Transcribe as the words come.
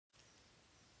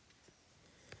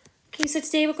Okay, so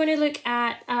today we're going to look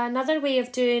at another way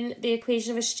of doing the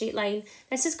equation of a straight line.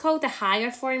 This is called the higher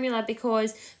formula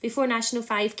because before National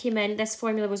 5 came in, this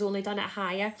formula was only done at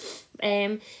higher.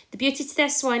 The beauty to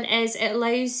this one is it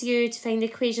allows you to find the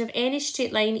equation of any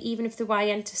straight line even if the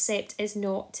y-intercept is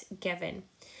not given.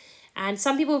 And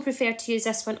some people will prefer to use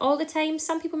this one all the time.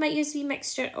 Some people might use a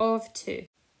mixture of two.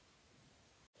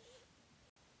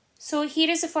 So here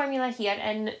is the formula here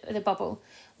in the bubble.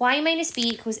 Y minus b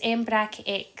equals m bracket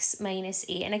x minus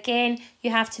a. And again, you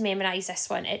have to memorise this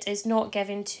one. It is not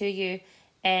given to you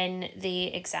in the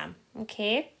exam,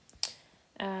 okay?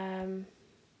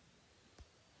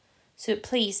 So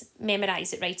please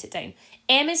memorise it, write it down.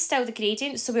 M is still the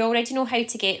gradient, so we already know how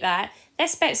to get that.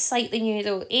 This bit's slightly new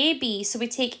though. A, B, so we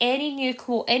take any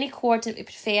coordinate we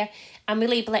prefer and we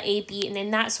label it A, B, and then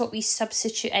that's what we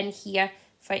substitute in here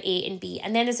for A and B.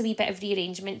 And then there's a wee bit of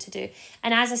rearrangement to do.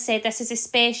 And as I said, this is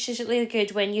especially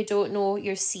good when you don't know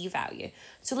your C value.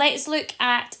 So let's look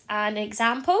at an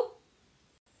example.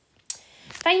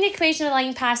 Find the equation of a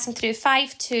line passing through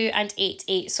 5, 2 and 8,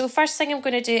 8. So first thing I'm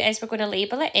going to do is we're going to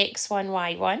label it x1,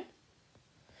 y1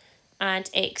 and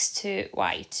x2,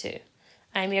 y2.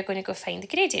 And we are going to go find the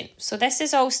gradient. So this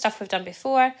is all stuff we've done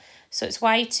before. So it's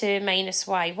y2 minus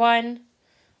y1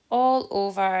 all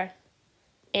over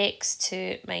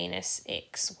x2 minus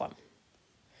x1.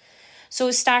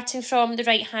 So starting from the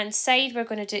right hand side, we're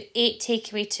going to do 8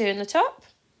 take away 2 on the top.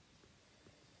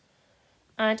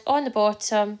 And on the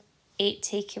bottom, 8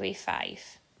 take away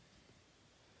 5.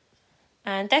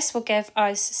 And this will give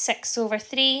us 6 over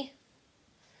 3,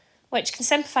 which can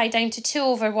simplify down to 2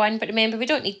 over 1. But remember, we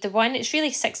don't need the 1. It's really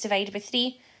 6 divided by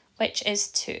 3, which is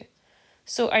 2.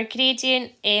 So our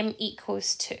gradient m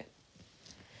equals 2.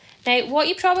 Now, what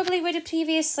you probably would have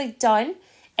previously done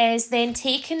is then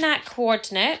taken that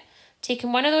coordinate,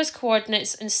 taken one of those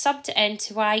coordinates and subbed it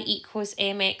into y equals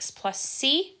mx plus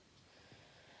c.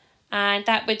 And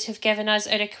that would have given us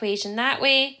our equation that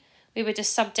way. We would have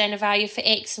subbed in a value for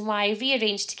x and y,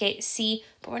 rearranged to get c,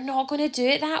 but we're not going to do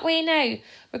it that way now.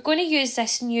 We're going to use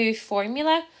this new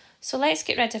formula. So let's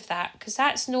get rid of that because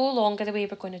that's no longer the way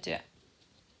we're going to do it.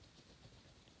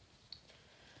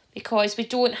 Because we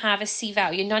don't have a c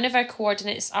value. None of our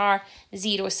coordinates are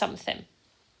 0 something.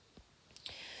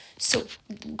 So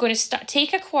I'm going to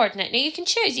take a coordinate. Now you can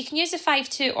choose. You can use the 5,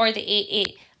 2 or the 8,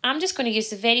 8. I'm just going to use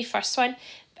the very first one.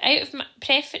 Out of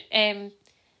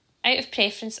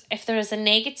preference, if there is a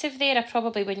negative there, I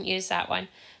probably wouldn't use that one.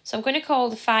 So I'm going to call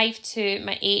the 5, 2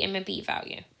 my a and my b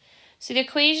value. So the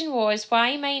equation was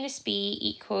y minus b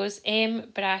equals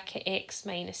m bracket x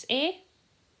minus a.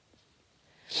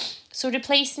 So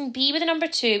replacing b with the number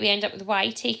 2, we end up with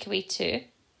y take away 2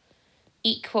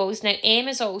 equals, now m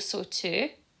is also 2,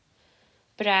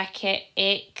 bracket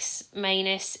x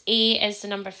minus a is the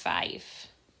number 5.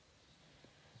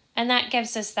 And that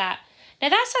gives us that. Now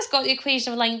that's us got the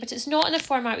equation of a line, but it's not in the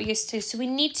format we're used to, so we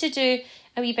need to do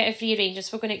a wee bit of rearrangement.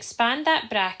 So we're going to expand that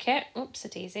bracket, oops a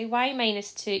daisy, y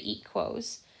minus 2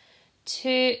 equals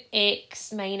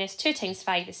 2x minus 2 times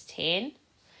 5 is 10.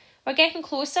 We're getting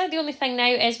closer. The only thing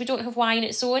now is we don't have y on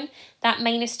its own. That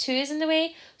minus 2 is in the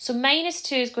way. So minus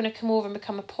 2 is going to come over and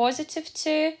become a positive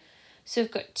 2. So we've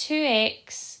got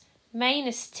 2x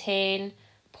minus 10,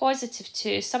 positive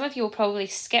 2. Some of you will probably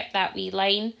skip that wee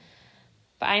line,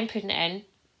 but I'm putting it in.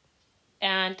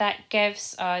 And that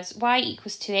gives us y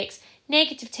equals 2x.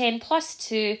 Negative 10 plus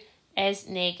 2 is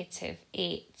negative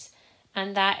 8.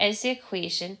 And that is the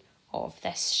equation of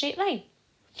this straight line.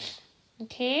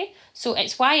 Okay, so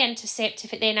it's y-intercept,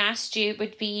 if it then asked you,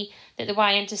 would be that the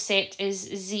y-intercept is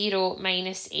 0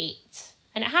 minus 8.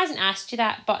 And it hasn't asked you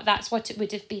that, but that's what it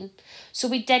would have been. So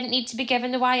we didn't need to be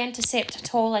given the y-intercept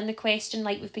at all in the question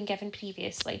like we've been given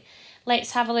previously.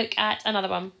 Let's have a look at another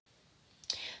one.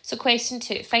 So question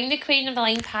 2, find the equation of the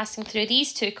line passing through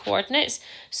these two coordinates.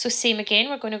 So same again,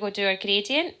 we're going to go do our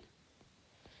gradient.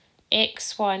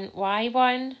 x1,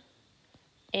 y1.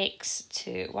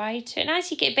 x2, y2. And as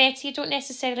you get better, you don't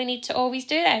necessarily need to always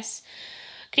do this.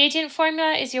 Gradient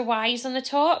formula is your y's on the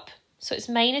top. So it's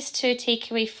minus 2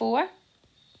 take away 4.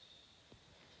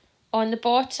 On the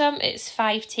bottom, it's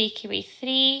 5 take away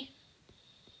 3.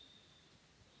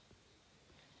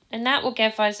 And that will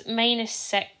give us minus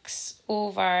 6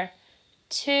 over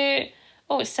 2.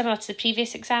 Oh, it's similar to the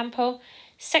previous example.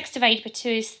 6 divided by 2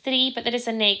 is 3, but there is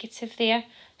a negative there.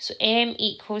 So m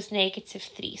equals negative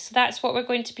 3. So that's what we're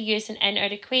going to be using in our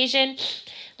equation.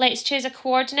 Let's choose a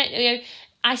coordinate. Now,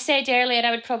 I said earlier I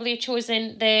would probably have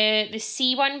chosen the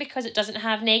C one because it doesn't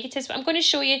have negatives, but I'm going to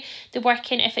show you the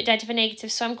working if it did have a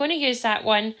negative. So I'm going to use that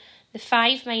one, the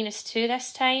 5 minus 2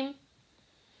 this time.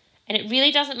 And it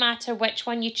really doesn't matter which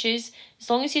one you choose. As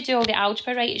long as you do all the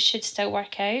algebra right, it should still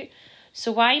work out.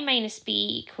 So y minus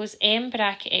b equals m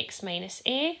bracket x minus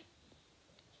a.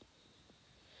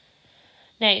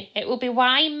 Now, it will be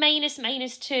y minus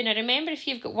minus 2. Now, remember, if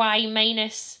you've got y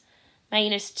minus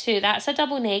minus 2, that's a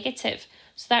double negative.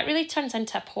 So that really turns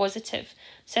into a positive.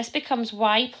 So this becomes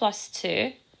y plus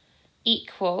 2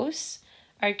 equals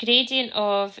our gradient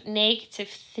of negative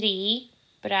 3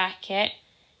 bracket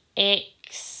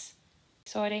x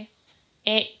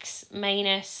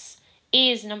minus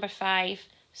a is number 5,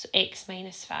 so x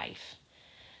minus 5.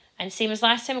 And same as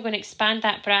last time, we're going to expand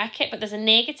that bracket, but there's a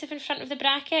negative in front of the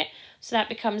bracket, so that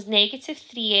becomes negative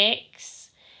 3x.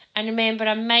 And remember,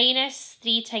 a minus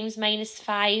 3 times minus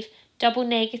 5, double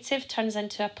negative, turns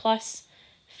into a plus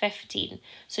 15.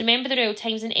 So remember the rule,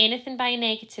 timesing anything by a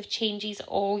negative changes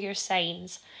all your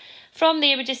signs. From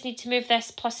there, we just need to move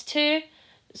this plus 2.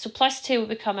 So plus 2 will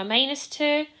become a minus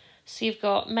 2. So you've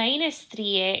got minus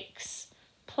 3x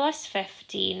plus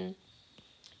 15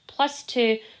 plus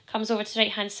 2 comes over to the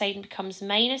right hand side and becomes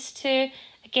minus 2.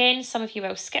 Again, some of you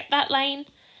will skip that line.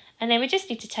 And then we just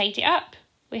need to tidy it up.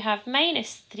 We have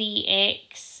minus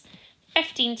 3x,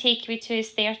 15 take away 2 is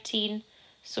 13,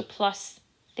 so plus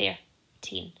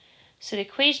 13. So the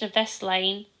equation of this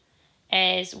line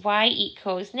is y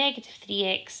equals negative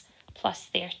 3x plus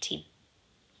 13.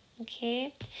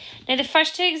 Okay. Now the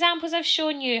first two examples I've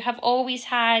shown you have always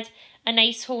had a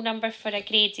nice whole number for a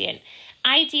gradient.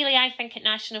 Ideally, I think at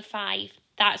National 5,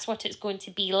 that's what it's going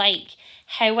to be like.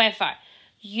 However,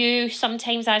 you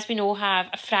sometimes, as we know, have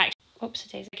a fraction. Oops,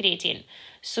 it is a gradient.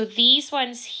 So these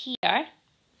ones here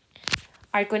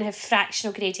are going to have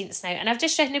fractional gradients now. And I've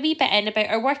just written a wee bit in about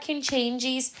our working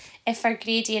changes if our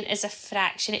gradient is a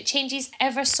fraction. It changes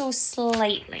ever so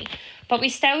slightly. But we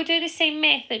still do the same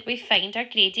method. We find our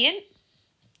gradient.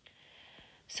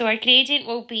 So our gradient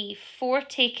will be 4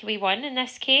 take away 1 in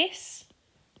this case.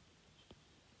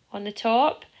 On the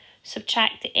top,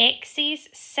 subtract the x's,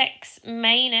 6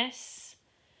 minus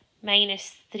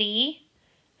 3.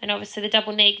 And obviously the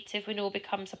double negative we know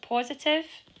becomes a positive.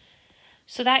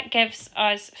 So that gives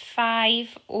us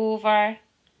 5 over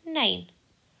 9.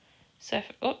 So,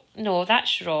 if, oh, no,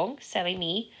 that's wrong. Silly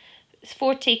me.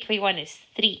 4 take away 1 is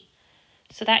 3.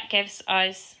 So that gives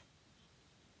us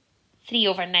 3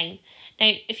 over 9.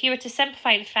 Now, if you were to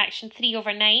simplify the fraction 3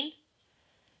 over 9,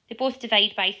 they both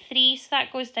divide by 3. So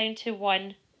that goes down to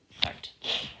 1/3.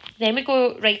 Then we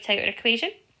go write out our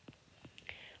equation.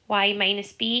 Y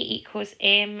minus b equals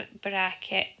m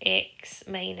bracket x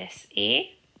minus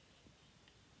a.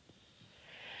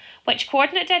 Which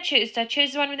coordinate did I choose? Did I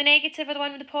choose the one with the negative or the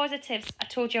one with the positives? I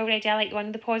told you already I like the one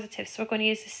with the positives, so we're going to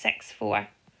use the 6, 4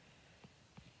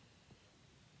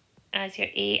 as your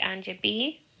a and your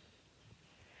b.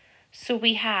 So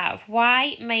we have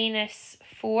y minus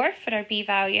 4 for our b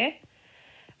value.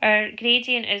 Our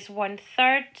gradient is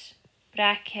 1/3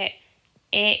 bracket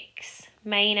x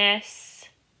minus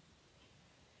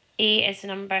a is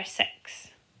number 6.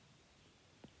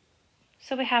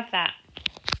 So we have that.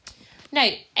 Now,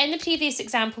 in the previous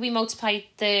example, we multiplied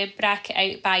the bracket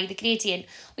out by the gradient.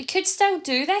 We could still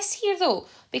do this here though,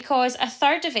 because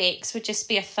 1/3 of x would just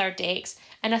be 1/3 x,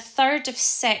 and 1/3 of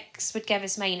 6 would give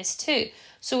us minus 2.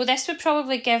 So this would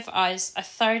probably give us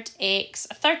 1/3 x,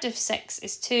 1/3 of 6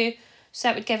 is 2, so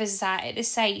that would give us that at the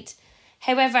side.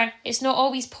 However, it's not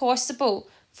always possible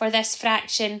for this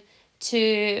fraction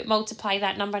to multiply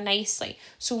that number nicely.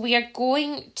 So we are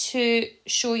going to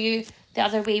show you the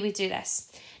other way we do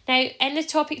this. Now, in the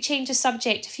topic change of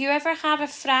subject, if you ever have a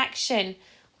fraction,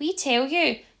 we tell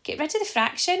you, get rid of the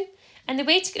fraction. And the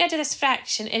way to get rid of this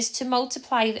fraction is to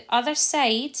multiply the other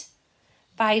side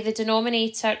by the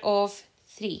denominator of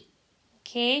 3.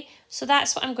 Okay, so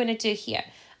that's what I'm going to do here.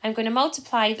 I'm going to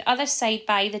multiply the other side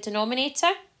by the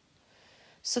denominator.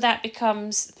 So that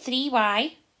becomes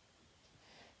 3y.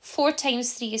 4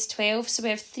 times 3 is 12, so we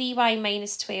have 3y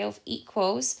minus 12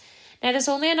 equals. Now there's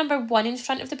only a number 1 in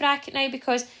front of the bracket now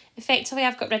because effectively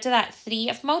I've got rid of that 3.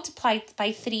 I've multiplied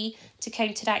by 3 to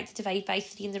counteract the divide by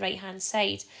 3 on the right hand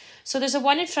side. So there's a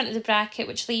 1 in front of the bracket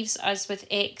which leaves us with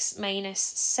x minus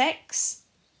 6.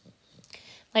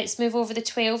 Let's move over the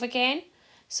 12 again.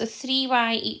 So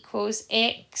 3y equals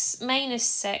x minus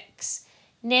 6.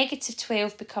 Negative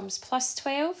 12 becomes plus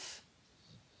 12.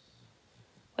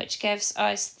 Which gives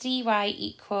us 3y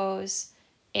equals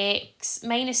x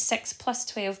minus 6 plus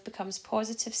 12 becomes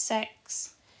positive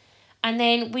 6. And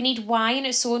then we need y on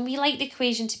its own. We like the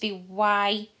equation to be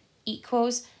y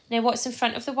equals. Now what's in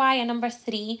front of the y? A number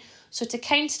 3. So to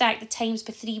counteract the times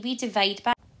by 3, we divide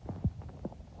by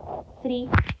 3.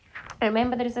 And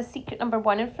remember there is a secret number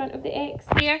 1 in front of the x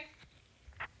there.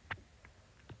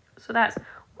 So that's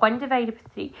 1 divided by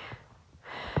 3,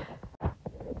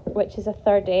 which is a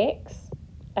third x,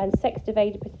 and 6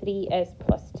 divided by 3 is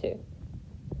plus 2.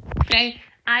 Now,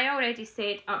 I already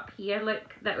said up here,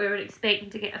 look, that we were expecting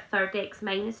to get a third x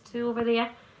minus 2 over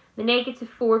there. The negative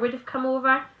 4 would have come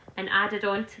over and added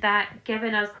on to that,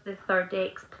 giving us the third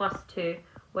x plus 2,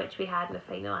 which we had in the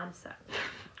final answer.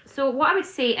 So what I would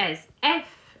say is, if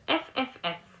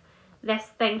this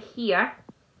thing here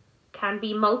can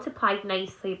be multiplied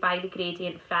nicely by the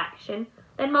gradient fraction,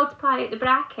 then multiply out the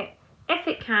bracket. If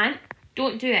it can't,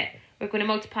 don't do it. We're going to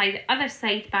multiply the other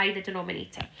side by the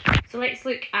denominator. So let's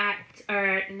look at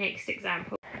our next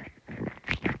example.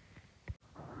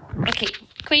 Okay,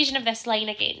 equation of this line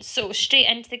again. So straight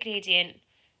into the gradient.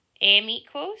 M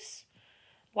equals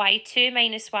y2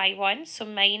 minus y1, so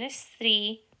minus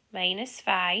 3 minus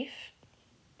 5,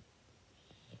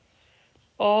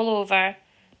 all over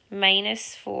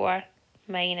minus 4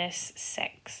 minus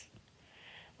 6,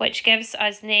 which gives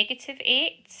us negative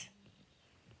 8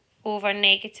 over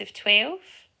negative 12.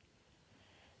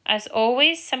 As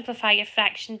always, simplify your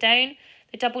fraction down.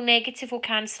 The double negative will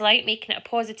cancel out, making it a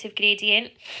positive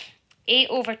gradient. 8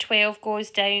 over 12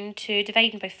 goes down to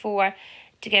dividing by 4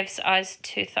 to gives us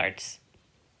 2/3.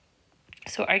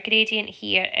 So our gradient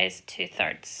here is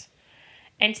 2/3.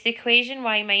 Into the equation,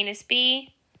 y minus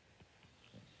b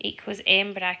equals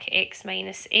m bracket x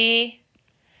minus a.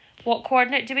 What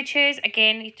coordinate do we choose?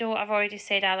 Again, you know, I've already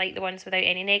said I like the ones without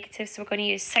any negatives, so we're going to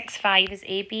use 6, 5 as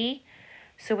AB.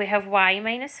 So we have y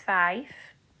minus 5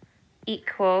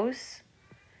 equals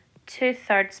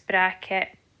 2/3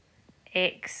 bracket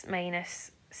x minus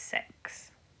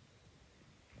 6.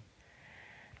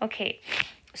 Okay,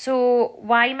 so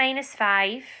y minus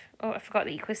 5, oh, I forgot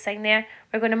the equal sign there.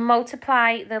 We're going to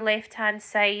multiply the left-hand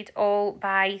side all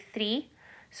by 3.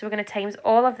 So we're going to times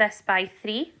all of this by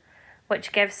 3,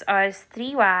 which gives us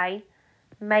 3y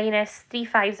minus 3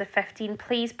 5s are 15.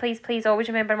 Please, please, please always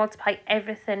remember multiply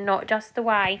everything, not just the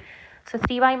y. So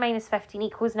 3y minus 15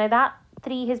 equals, now that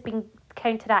 3 has been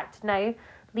counteracted now,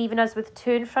 leaving us with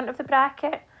 2 in front of the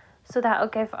bracket. So that'll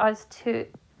give us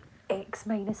 2x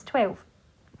minus 12.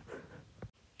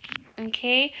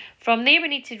 Okay, from there we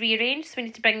need to rearrange, so we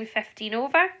need to bring the 15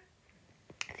 over.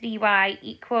 3y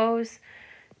equals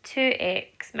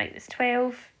 2x minus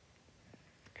 12.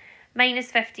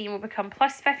 Minus 15 will become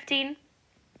plus 15,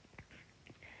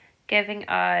 giving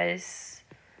us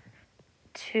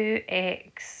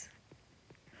 2x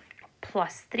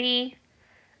plus 3.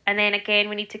 And then again,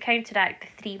 we need to counteract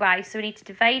the 3y, so we need to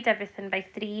divide everything by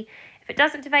 3. If it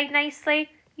doesn't divide nicely,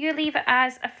 you leave it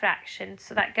as a fraction.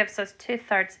 So that gives us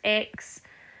 2/3 x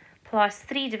plus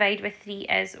 3 divided by 3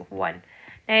 is 1.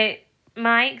 Now,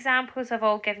 my examples have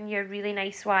all given you a really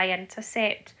nice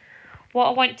y-intercept. What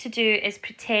I want to do is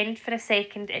pretend for a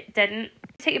second it didn't.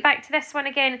 Take you back to this one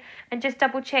again and just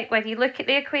double check whether you look at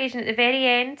the equation at the very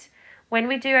end. When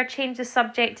we do our change the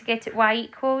subject to get it y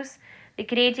equals, the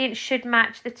gradient should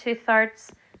match the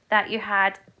 2/3 that you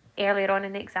had earlier on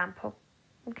in the example.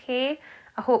 Okay,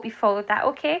 I hope you followed that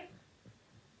okay.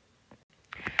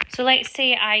 So let's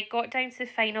say I got down to the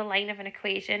final line of an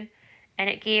equation and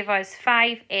it gave us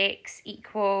 5y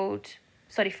equaled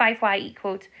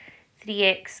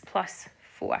 3x plus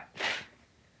 4.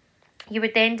 You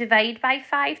would then divide by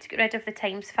 5 to get rid of the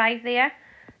times 5 there.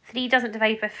 3 doesn't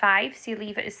divide by 5, so you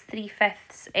leave it as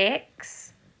 3/5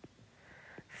 x.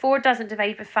 4 doesn't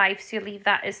divide by 5, so you leave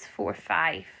that as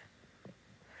 4/5.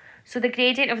 So the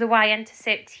gradient of the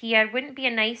y-intercept here wouldn't be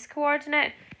a nice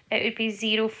coordinate, it would be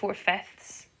 0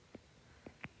 4/5.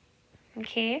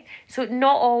 Okay, so it's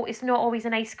not always a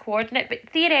nice coordinate, but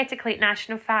theoretically at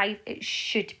National 5 it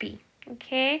should be.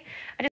 Okay,